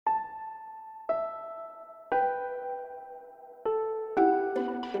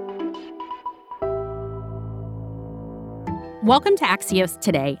Welcome to Axios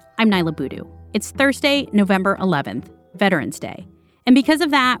Today. I'm Nyla Boodoo. It's Thursday, November 11th, Veterans Day. And because of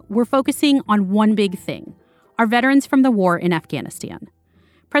that, we're focusing on one big thing, our veterans from the war in Afghanistan.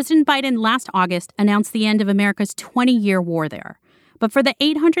 President Biden last August announced the end of America's 20-year war there. But for the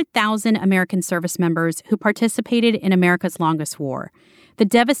 800,000 American service members who participated in America's longest war, the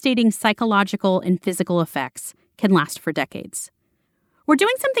devastating psychological and physical effects can last for decades. We're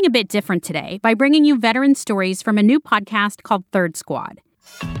doing something a bit different today by bringing you veteran stories from a new podcast called Third Squad.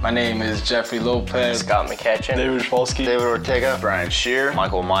 My name is Jeffrey Lopez, Scott McCatchin, David Polsky, David Ortega, Brian Shear,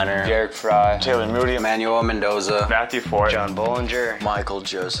 Michael Miner, Derek Fry, Taylor Moody, Emmanuel Mendoza, Matthew Ford, John Bollinger, Michael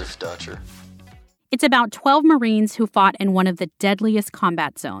Joseph Dutcher. It's about 12 Marines who fought in one of the deadliest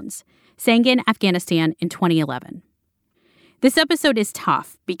combat zones, Sangin, Afghanistan, in 2011. This episode is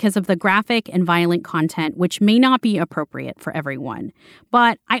tough because of the graphic and violent content, which may not be appropriate for everyone.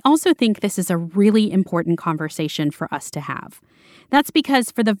 But I also think this is a really important conversation for us to have. That's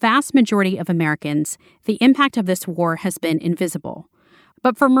because for the vast majority of Americans, the impact of this war has been invisible.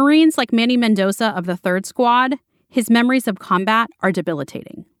 But for Marines like Manny Mendoza of the Third Squad, his memories of combat are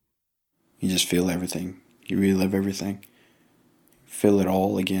debilitating. You just feel everything. You relive everything. Feel it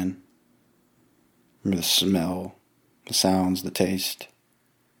all again. Remember the smell, the sounds, the taste.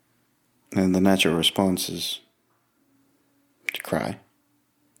 And the natural response is to cry.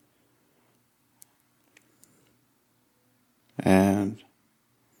 And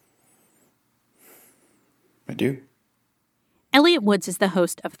I do. Elliott Woods is the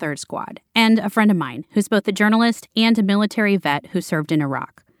host of Third Squad and a friend of mine who's both a journalist and a military vet who served in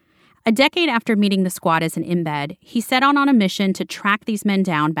Iraq. A decade after meeting the squad as an embed, he set out on a mission to track these men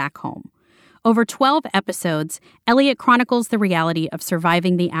down back home. Over 12 episodes, Elliott chronicles the reality of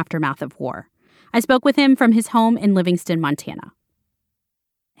surviving the aftermath of war. I spoke with him from his home in Livingston, Montana.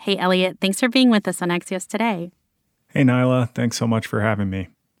 Hey, Elliott, thanks for being with us on Axios Today. Hey, Nyla, thanks so much for having me.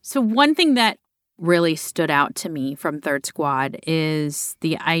 So one thing that really stood out to me from Third Squad is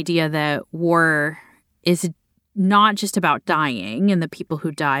the idea that war is not just about dying and the people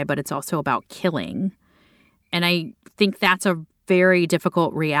who die, but it's also about killing. And I think that's a very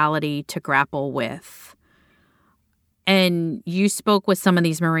difficult reality to grapple with. And you spoke with some of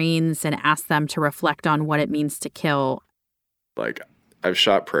these Marines and asked them to reflect on what it means to kill. Like, I've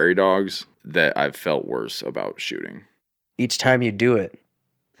shot prairie dogs that I've felt worse about shooting. Each time you do it,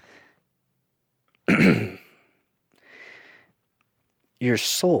 your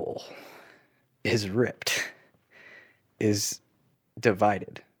soul is ripped, is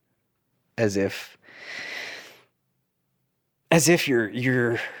divided, as if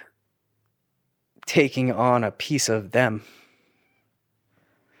you're taking on a piece of them.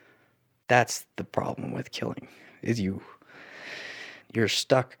 That's the problem with killing, is you're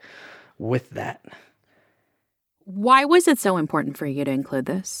stuck with that. Why was it so important for you to include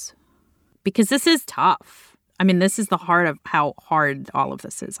this? Because this is tough. I mean, this is the heart of how hard all of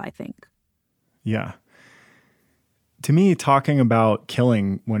this is, I think. Yeah. To me, talking about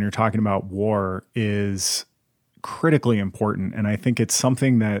killing when you're talking about war is critically important. And I think it's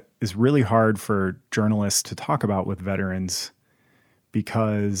something that is really hard for journalists to talk about with veterans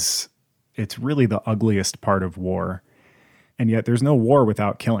because it's really the ugliest part of war. And yet there's no war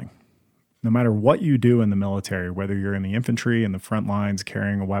without killing. No matter what you do in the military, whether you're in the infantry, in the front lines,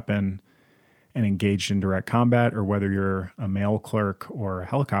 carrying a weapon and engaged in direct combat, or whether you're a mail clerk or a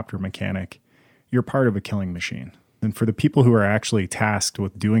helicopter mechanic, you're part of a killing machine. And for the people who are actually tasked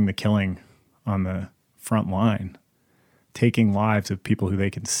with doing the killing on the front line, taking lives of people who they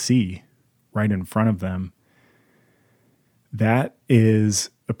can see right in front of them, that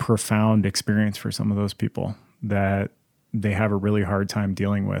is a profound experience for some of those people that they have a really hard time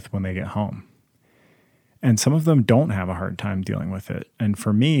dealing with when they get home. And some of them don't have a hard time dealing with it. And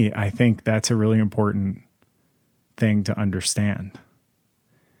for me, I think that's a really important thing to understand,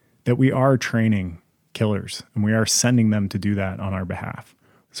 that we are training killers and we are sending them to do that on our behalf.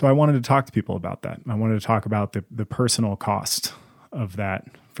 So I wanted to talk to people about that. I wanted to talk about the personal cost of that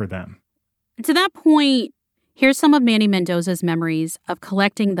for them. To that point, here's some of Manny Mendoza's memories of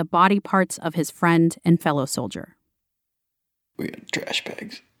collecting the body parts of his friend and fellow soldier. We had trash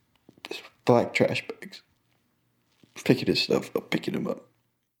bags, just black trash bags. Picking his stuff up, picking him up.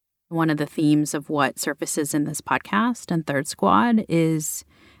 One of the themes of what surfaces in this podcast and Third Squad is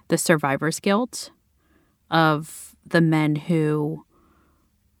the survivor's guilt of the men who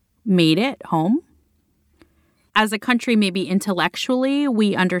made it home. As a country, maybe intellectually,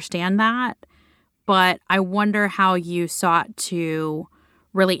 we understand that, but I wonder how you sought to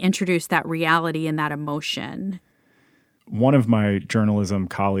really introduce that reality and that emotion. One of my journalism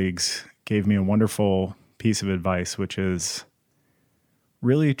colleagues gave me a wonderful piece of advice, which is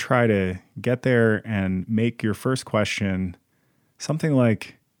really try to get there and make your first question something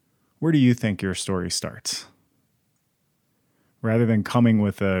like, where do you think your story starts? Rather than coming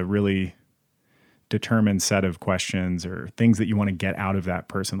with a really determined set of questions or things that you want to get out of that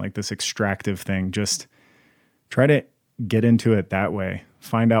person, like this extractive thing, just try to get into it that way.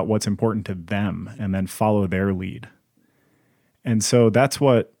 Find out what's important to them and then follow their lead. And so that's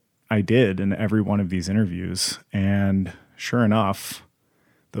what I did in every one of these interviews. And sure enough,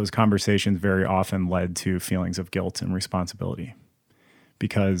 those conversations very often led to feelings of guilt and responsibility,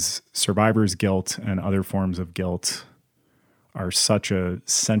 because survivor's guilt and other forms of guilt are such a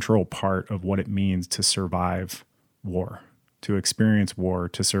central part of what it means to survive war, to experience war,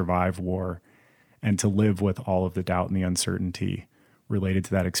 to survive war, and to live with all of the doubt and the uncertainty related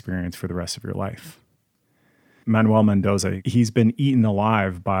to that experience for the rest of your life. Manuel Mendoza, he's been eaten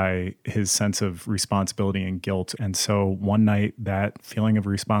alive by his sense of responsibility and guilt. And so one night that feeling of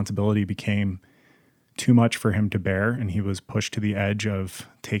responsibility became too much for him to bear, and he was pushed to the edge of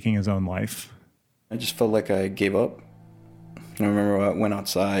taking his own life. I just felt like I gave up. I remember I went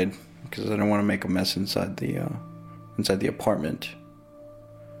outside because I didn't want to make a mess inside the apartment.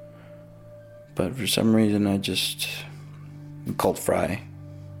 But for some reason, I just called Fry.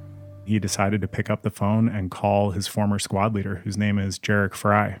 He decided to pick up the phone and call his former squad leader, whose name is Jarek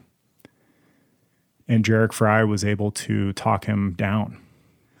Fry. And Jarek Fry was able to talk him down.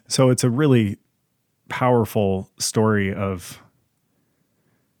 So it's a really powerful story of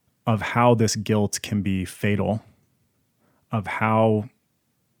how this guilt can be fatal, of how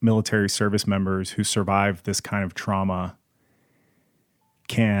military service members who survive this kind of trauma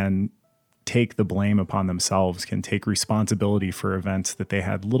can take the blame upon themselves, can take responsibility for events that they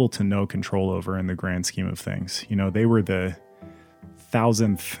had little to no control over in the grand scheme of things. You know, they were the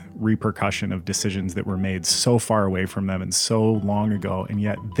 1,000th repercussion of decisions that were made so far away from them and so long ago, and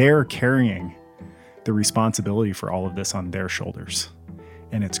yet they're carrying the responsibility for all of this on their shoulders.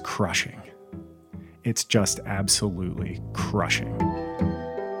 And it's crushing. It's just absolutely crushing.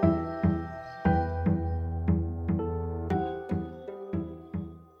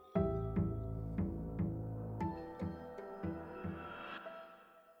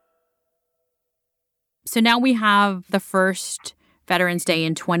 So now we have the first Veterans Day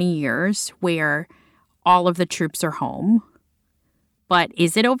in 20 years where all of the troops are home. But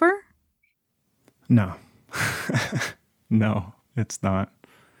is it over? No. No, it's not.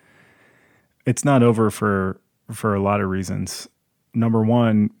 It's not over for a lot of reasons. Number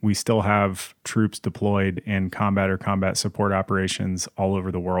one, we still have troops deployed in combat or combat support operations all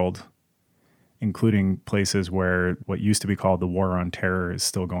over the world, including places where what used to be called the War on Terror is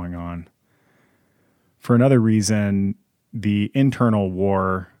still going on. For another reason, the internal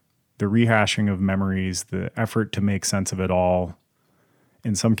war, the rehashing of memories, the effort to make sense of it all,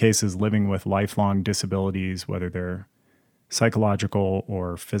 in some cases living with lifelong disabilities, whether they're psychological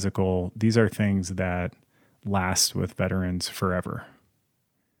or physical, these are things that last with veterans forever.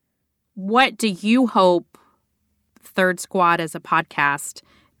 What do you hope Third Squad as a podcast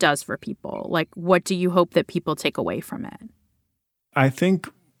does for people? Like, what do you hope that people take away from it? I think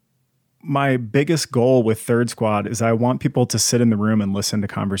my biggest goal with Third Squad is I want people to sit in the room and listen to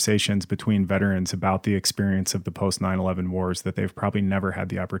conversations between veterans about the experience of the post 9/11 wars that they've probably never had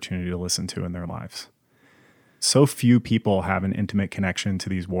the opportunity to listen to in their lives. So few people have an intimate connection to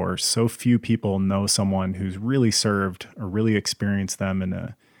these wars. So few people know someone who's really served or really experienced them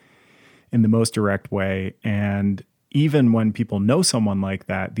in the most direct way. And even when people know someone like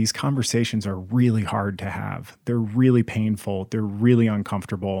that, these conversations are really hard to have. They're really painful. They're really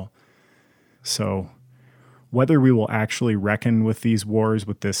uncomfortable. So whether we will actually reckon with these wars,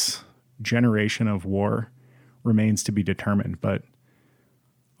 with this generation of war, remains to be determined. But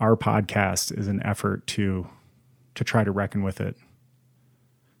our podcast is an effort to try to reckon with it.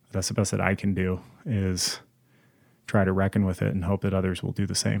 That's the best that I can do, is try to reckon with it and hope that others will do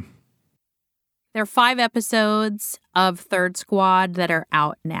the same. There are 5 episodes of Third Squad that are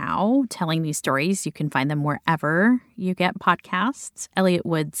out now telling these stories. You can find them wherever you get podcasts. Elliott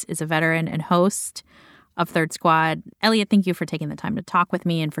Woods is a veteran and host of Third Squad. Elliott, thank you for taking the time to talk with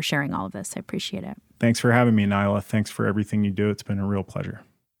me and for sharing all of this. I appreciate it. Thanks for having me, Nyla. Thanks for everything you do. It's been a real pleasure.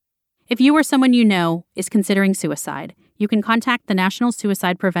 If you or someone you know is considering suicide, you can contact the National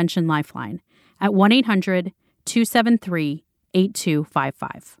Suicide Prevention Lifeline at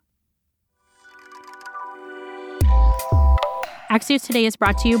 1-800-273-8255. Axios Today is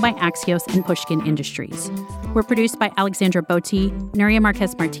brought to you by Axios and Pushkin Industries. We're produced by Alexandra Botti, Nuria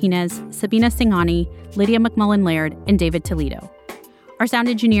Marquez Martinez, Sabina Singhani, Lydia McMullen Laird, and David Toledo. Our sound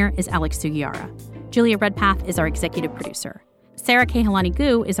engineer is Alex Sugiara. Julia Redpath is our executive producer. Sarah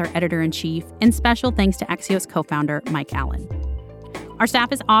Kehalani-Gu is our editor-in-chief, and special thanks to Axios co-founder Mike Allen. Our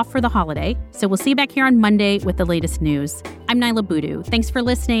staff is off for the holiday, so we'll see you back here on Monday with the latest news. I'm Naila Boodoo. Thanks for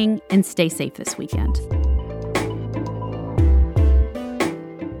listening, and stay safe this weekend.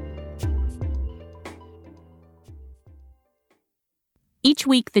 Each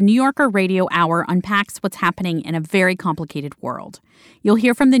week, the New Yorker Radio Hour unpacks what's happening in a very complicated world. You'll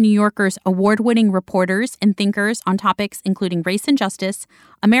hear from the New Yorker's award-winning reporters and thinkers on topics including race and justice,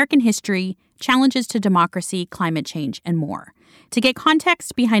 American history, challenges to democracy, climate change, and more. To get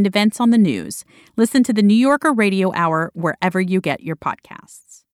context behind events on the news, listen to the New Yorker Radio Hour wherever you get your podcasts.